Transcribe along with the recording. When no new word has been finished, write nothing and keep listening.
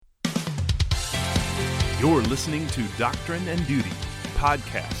You're listening to Doctrine and Duty,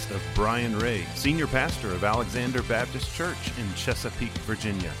 podcast of Brian Ray, Senior Pastor of Alexander Baptist Church in Chesapeake,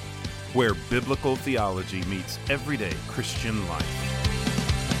 Virginia, where biblical theology meets everyday Christian life.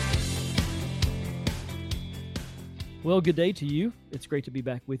 Well, good day to you. It's great to be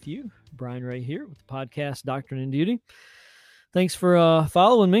back with you. Brian Ray here with the podcast Doctrine and Duty. Thanks for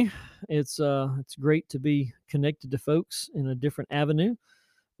following me. It's great to be connected to folks in a different avenue.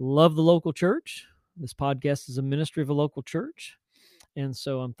 Love the local church. This podcast is a ministry of a local church, and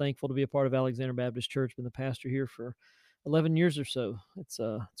so I'm thankful to be a part of Alexander Baptist Church. Been the pastor here for 11 years or so. It's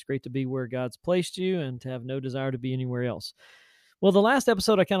great to be where God's placed you and to have no desire to be anywhere else. Well, the last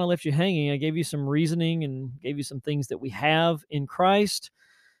episode I kind of left you hanging. I gave you some reasoning and gave you some things that we have in Christ.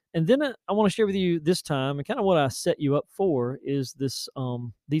 And then I want to share with you this time, and kind of what I set you up for is this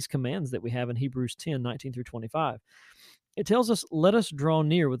these commands that we have in Hebrews 10, 19 through 25. It tells us, let us draw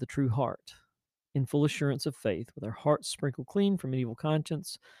near with a true heart, in full assurance of faith, with our hearts sprinkled clean from an evil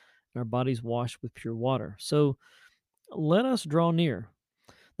conscience, and our bodies washed with pure water. So let us draw near.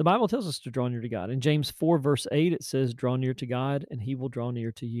 The Bible tells us to draw near to God. In James 4, verse 8, it says, draw near to God, and he will draw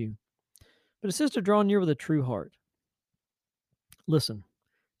near to you. But it says to draw near with a true heart. Listen,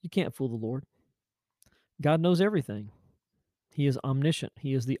 you can't fool the Lord. God knows everything. He is omniscient.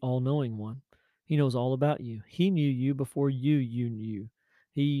 He is the all-knowing one. He knows all about you. He knew you before you knew.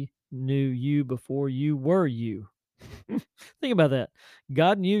 He knew you before you were you. Think about that.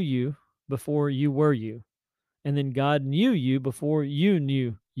 God knew you before you were you. And then God knew you before you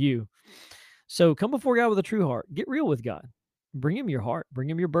knew you. So come before God with a true heart. Get real with God. Bring him your heart. Bring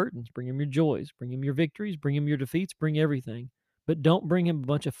him your burdens. Bring him your joys. Bring him your victories. Bring him your defeats. Bring everything. But don't bring him a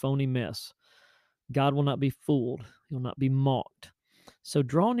bunch of phony mess. God will not be fooled. He'll not be mocked. So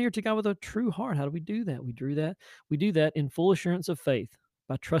draw near to God with a true heart. How do we do that? We do that in full assurance of faith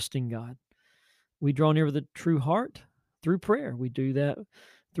by trusting God. We draw near with a true heart through prayer. We do that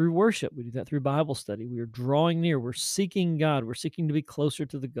through worship. We do that through Bible study. We are drawing near. We're seeking God. We're seeking to be closer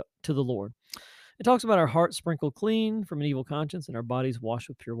to the Lord. It talks about our hearts sprinkled clean from an evil conscience and our bodies washed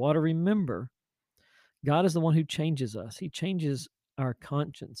with pure water. Remember, God is the one who changes us. He changes our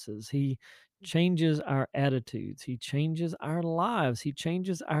consciences. He changes our attitudes. He changes our lives. He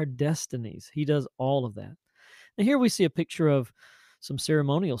changes our destinies. He does all of that. And here we see a picture of some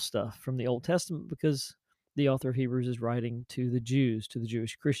ceremonial stuff from the Old Testament because the author of Hebrews is writing to the Jews, to the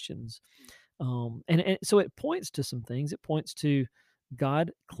Jewish Christians. And so it points to some things. It points to God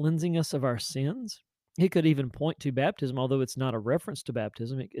cleansing us of our sins. It could even point to baptism, although it's not a reference to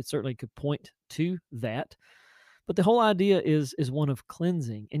baptism. It certainly could point to that. But the whole idea is one of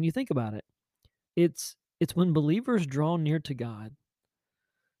cleansing. And you think about it. It's when believers draw near to God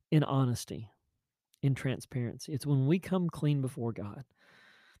in honesty, in transparency. It's when we come clean before God.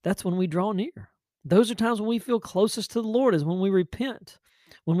 That's when we draw near. Those are times when we feel closest to the Lord, is when we repent,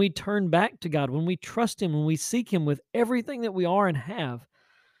 when we turn back to God, when we trust him, when we seek him with everything that we are and have.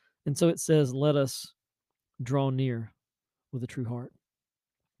 And so it says, let us draw near with a true heart.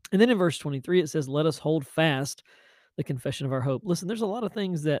 And then in verse 23, it says, let us hold fast the confession of our hope. Listen, there's a lot of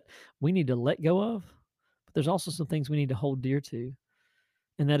things that we need to let go of, but there's also some things we need to hold dear to,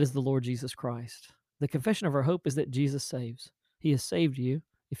 and that is the Lord Jesus Christ. The confession of our hope is that Jesus saves. He has saved you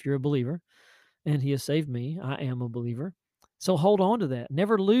if you're a believer, and he has saved me. I am a believer. So hold on to that.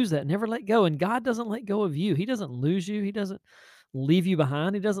 Never lose that. Never let go. And God doesn't let go of you. He doesn't lose you. He doesn't leave you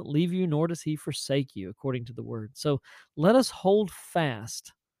behind. He doesn't leave you, nor does he forsake you, according to the word. So let us hold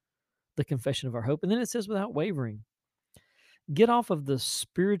fast the confession of our hope. And then it says without wavering. Get off of the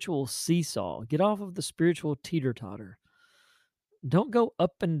spiritual seesaw. Get off of the spiritual teeter-totter. Don't go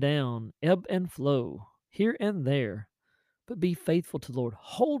up and down, ebb and flow, here and there, but be faithful to the Lord.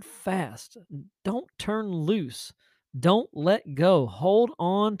 Hold fast. Don't turn loose. Don't let go. Hold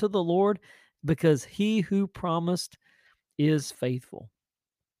on to the Lord, because he who promised is faithful.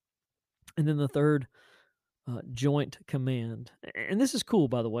 And then the third joint command. And this is cool,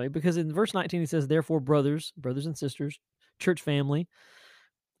 by the way, because in verse 19 he says, therefore, brothers and sisters, church family.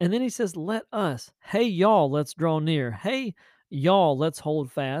 And then he says, let us. Hey, y'all, let's draw near. Hey, y'all, let's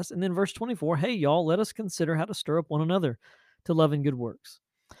hold fast. And then verse 24, hey, y'all, let us consider how to stir up one another to love and good works.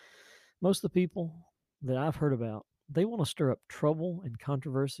 Most of the people that I've heard about, they want to stir up trouble and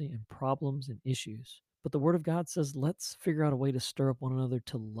controversy and problems and issues. But the Word of God says, let's figure out a way to stir up one another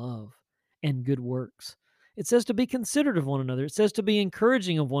to love and good works. It says to be considerate of one another. It says to be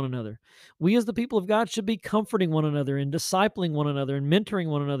encouraging of one another. We as the people of God should be comforting one another and discipling one another and mentoring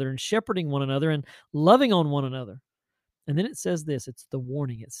one another and shepherding one another and loving on one another. And then it says this, it's the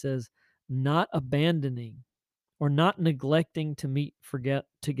warning. It says, not abandoning or not neglecting to meet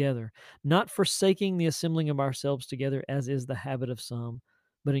together, not forsaking the assembling of ourselves together, as is the habit of some,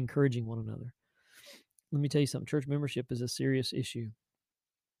 but encouraging one another. Let me tell you something. Church membership is a serious issue.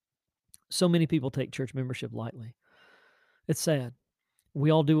 So many people take church membership lightly. It's sad.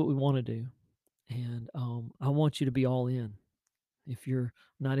 We all do what we want to do. And I want you to be all in. If you're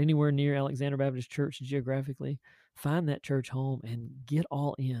not anywhere near Alexander Baptist Church geographically, find that church home and get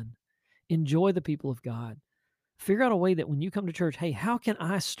all in. Enjoy the people of God. Figure out a way that when you come to church, hey, how can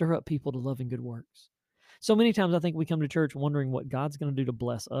I stir up people to love and good works? So many times I think we come to church wondering what God's going to do to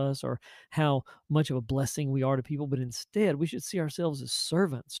bless us or how much of a blessing we are to people, but instead we should see ourselves as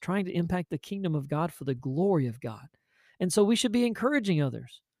servants trying to impact the kingdom of God for the glory of God. And so we should be encouraging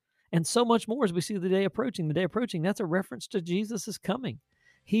others. And so much more as we see the day approaching. The day approaching, that's a reference to Jesus' coming.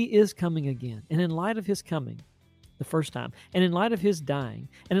 He is coming again. And in light of his coming the first time, and in light of his dying,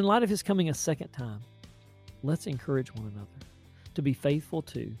 and in light of his coming a second time, let's encourage one another to be faithful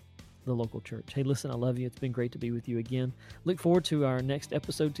to the local church. Hey, listen, I love you. It's been great to be with you again. Look forward to our next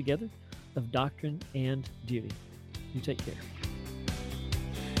episode together of Doctrine and Duty. You take care.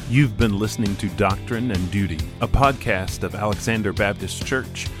 You've been listening to Doctrine and Duty, a podcast of Alexander Baptist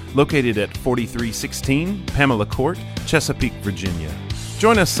Church, located at 4316 Pamela Court, Chesapeake, Virginia.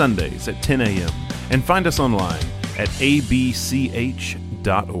 Join us Sundays at 10 a.m. and find us online at abch.org.